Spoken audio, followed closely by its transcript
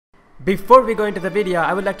Before we go into the video,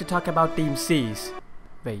 I would like to talk about Team C's.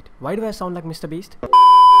 Wait, why do I sound like Mr. Beast?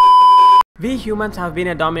 We humans have been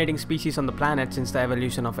a dominating species on the planet since the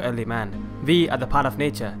evolution of early man. We are the part of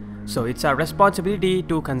nature, so it's our responsibility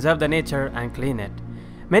to conserve the nature and clean it.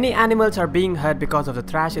 Many animals are being hurt because of the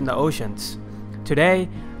trash in the oceans. Today,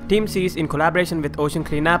 Team C's in collaboration with Ocean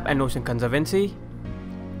Cleanup and Ocean Conservancy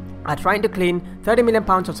are trying to clean 30 million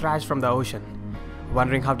pounds of trash from the ocean.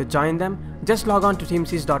 Wondering how to join them? Just log on to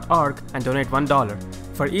teamseas.org and donate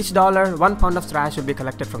 $1. For each dollar, 1 pound of trash will be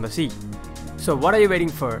collected from the sea. So what are you waiting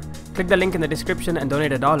for? Click the link in the description and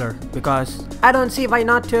donate $1 because I don't see why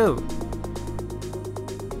not to.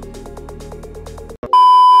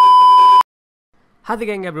 How's it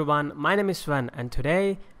going everyone? My name is Sven and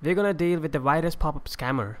today we're gonna deal with the virus pop-up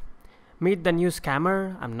scammer. Meet the new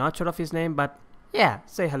scammer. I'm not sure of his name, but yeah,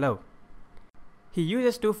 say hello. He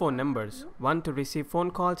uses two phone numbers, one to receive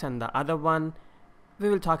phone calls and the other one, we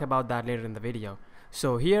will talk about that later in the video.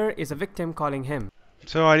 So here is a victim calling him.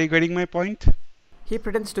 So are you getting my point? He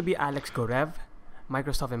pretends to be Alex Gorev,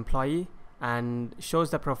 Microsoft employee, and shows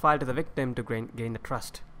the profile to the victim to gain the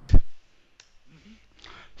trust.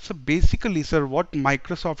 So basically, sir, what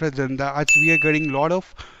Microsoft has done that as we are getting a lot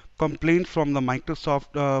of complaints from the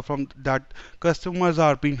Microsoft from that customers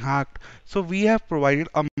are being hacked. So we have provided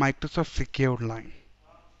a Microsoft secure line.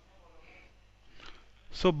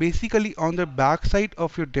 So basically, on the back side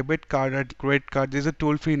of your debit card and credit card, there's a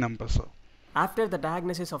toll-free number, sir. After the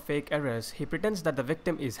diagnosis of fake errors, he pretends that the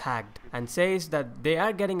victim is hacked and says that they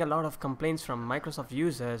are getting a lot of complaints from Microsoft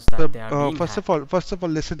users that So, they are being first hacked. of all,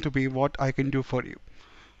 listen to me. What I can do for you.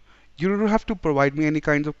 You don't have to provide me any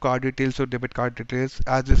kinds of card details or debit card details,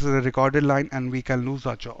 as this is a recorded line and we can lose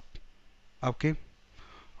our job. Okay.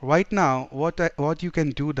 Right now, what you can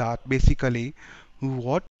do that basically,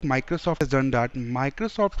 what Microsoft has done that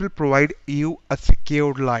Microsoft will provide you a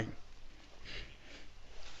secured line.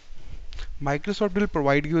 Microsoft will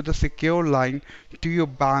provide you the secure line to your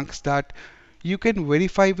banks that you can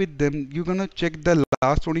verify with them. You're gonna check the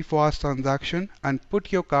last 24 hours transaction and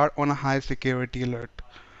put your card on a high security alert.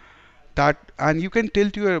 And you can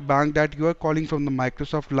tell to your bank that you are calling from the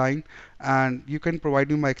Microsoft line, and you can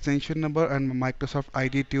provide me my extension number and my Microsoft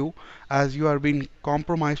ID too, as you are being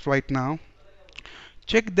compromised right now.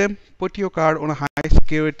 Check them, put your card on a high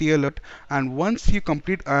security alert, and once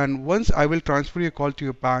I will transfer your call to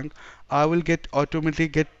your bank, I will automatically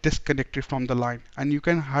get disconnected from the line, and you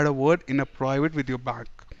can have a word in a private with your bank.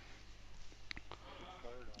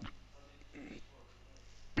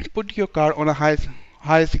 Put your card on a high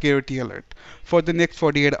security alert for the next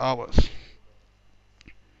 48 hours.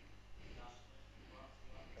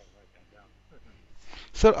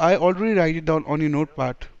 Sir, I already write it down on your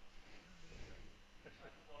notepad.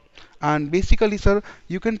 And basically, sir,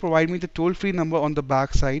 you can provide me the toll-free number on the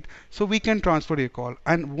back side so we can transfer your call.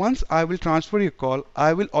 And once I will transfer your call,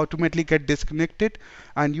 I will automatically get disconnected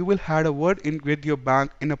and you will have a word in with your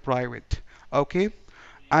bank in a private. Okay?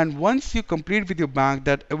 And once you complete with your bank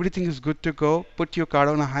that everything is good to go, put your card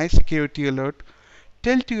on a high security alert,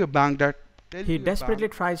 tell to your bank that He desperately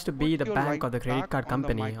tries to be the your bank line or the credit back card on the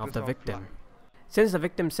company of the Microsoft victim. line. Since the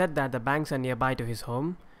victim said that the banks are nearby to his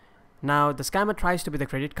home, now the scammer tries to be the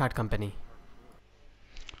credit card company.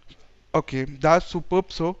 Okay, that's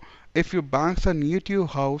superb. So, if your banks are near to your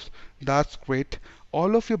house, that's great.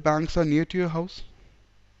 All of your banks are near to your house?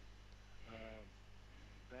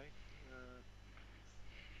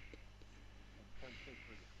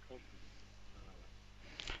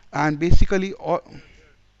 And basically, all,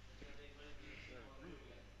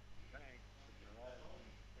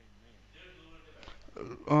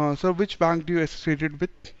 so which bank do you associate it with?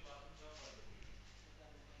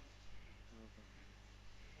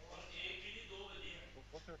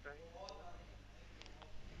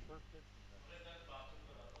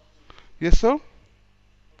 Yes, sir?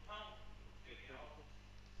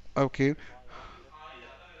 Okay.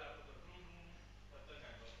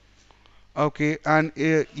 Okay, and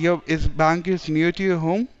your is bank is near to your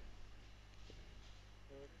home?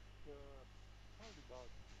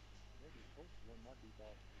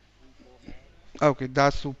 Okay,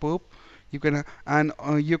 that's superb. You can, and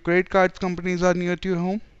your credit cards companies are near to your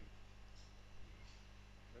home?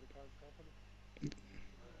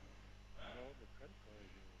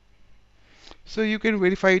 So you can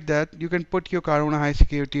verify that. You can put your card on a high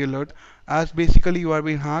security alert, as basically you are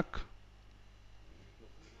being hacked.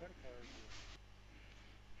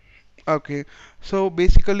 Okay, so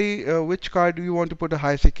basically, which card do you want to put a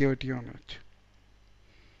high security on it?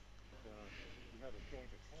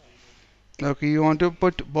 Okay, you want to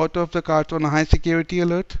put both of the cards on a high security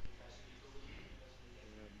alert?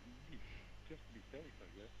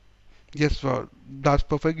 Yes, sir. That's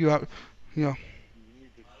perfect. You have, yeah.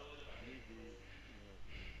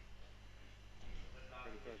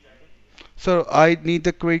 Sir, I need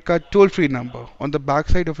the credit card toll-free number. On the back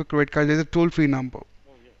side of a credit card, there's a toll-free number.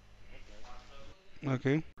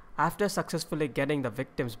 Okay. After successfully getting the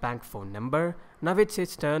victim's bank phone number, now it's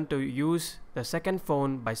his turn to use the second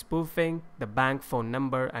phone by spoofing the bank phone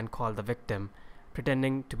number and call the victim,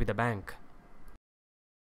 pretending to be the bank.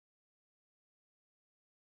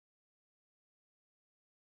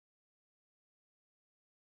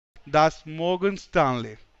 That's Morgan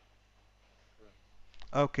Stanley.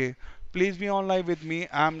 Okay. Please be online with me.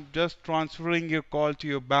 I'm just transferring your call to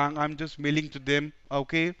your bank. I'm just mailing to them.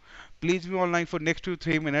 Okay. Please be online for next 2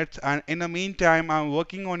 3 minutes. And in the meantime, I'm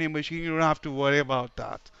working on your machine. You don't have to worry about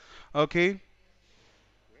that. Okay.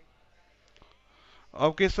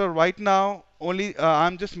 Okay, so right now, only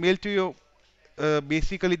I'm just mailed to you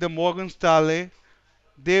basically the Morgan Stanley.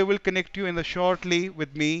 They will connect you in the shortly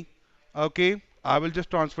with me. Okay. I will just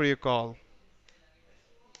transfer your call.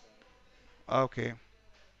 Okay.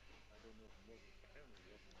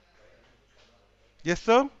 Yes,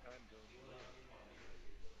 sir.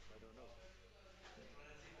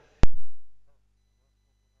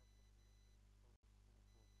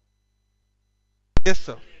 Yes,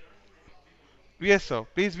 sir. Yes, sir.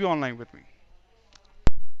 Please be online with me.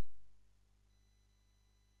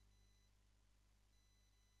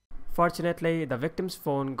 Fortunately, the victim's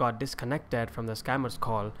phone got disconnected from the scammer's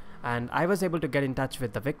call, and I was able to get in touch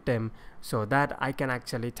with the victim so that I can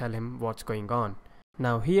actually tell him what's going on.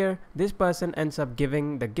 Now here, this person ends up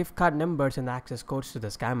giving the gift card numbers and the access codes to the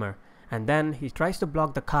scammer, and then he tries to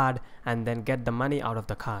block the card and then get the money out of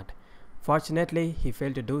the card. Fortunately, he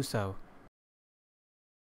failed to do so.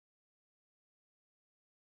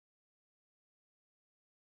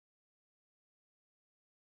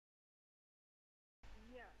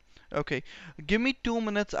 Okay, give me 2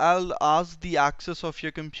 minutes. I'll ask the access of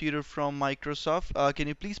your computer from Microsoft. Can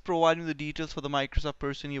you please provide me the details for the Microsoft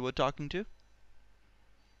person you were talking to?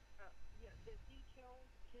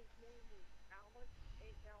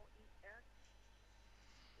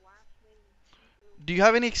 Do you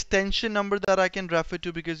have any extension number that I can refer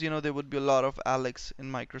to? Because there would be a lot of Alex in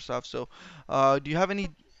Microsoft. So, do you have any?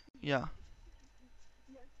 Yeah,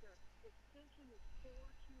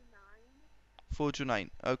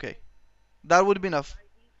 429. Okay, that would be enough.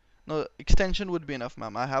 No, extension would be enough,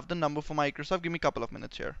 ma'am. I have the number for Microsoft. Give me a couple of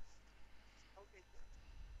minutes here.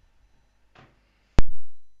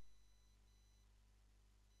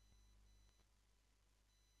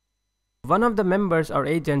 One of the members or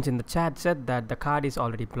agents in the chat said that the card is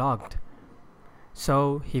already blocked.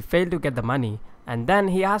 So he failed to get the money, and then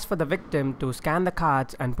he asked for the victim to scan the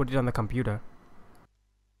cards and put it on the computer.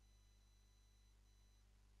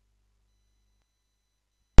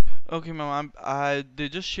 Okay, ma'am. They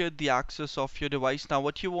just shared the access of your device. Now,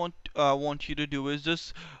 what you want you to do is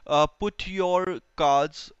just put your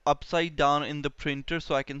cards upside down in the printer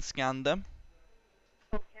so I can scan them.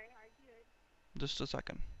 Just a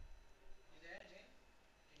second.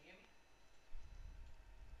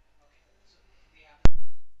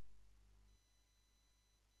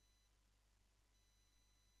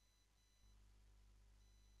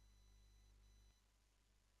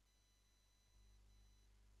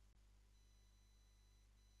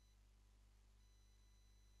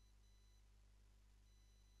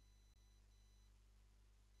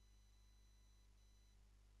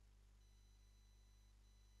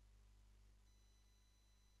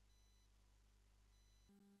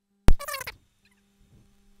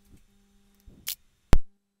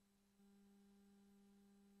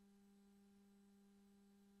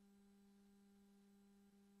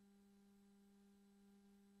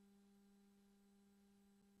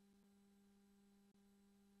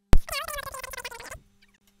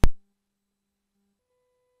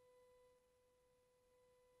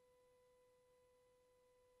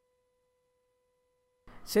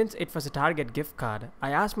 Since it was a Target gift card,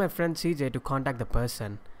 I asked my friend CJ to contact the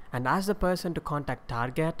person and asked the person to contact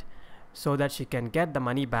Target so that she can get the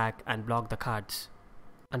money back and block the cards.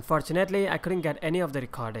 Unfortunately, I couldn't get any of the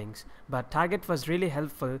recordings, but Target was really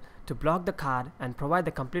helpful to block the card and provide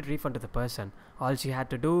the complete refund to the person. All she had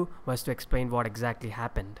to do was to explain what exactly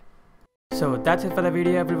happened. So that's it for the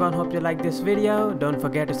video, everyone. Hope you liked this video. Don't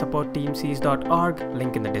forget to support teamcs.org,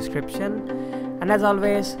 link in the description. And as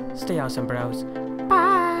always, stay awesome, bros.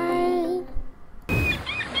 Bye!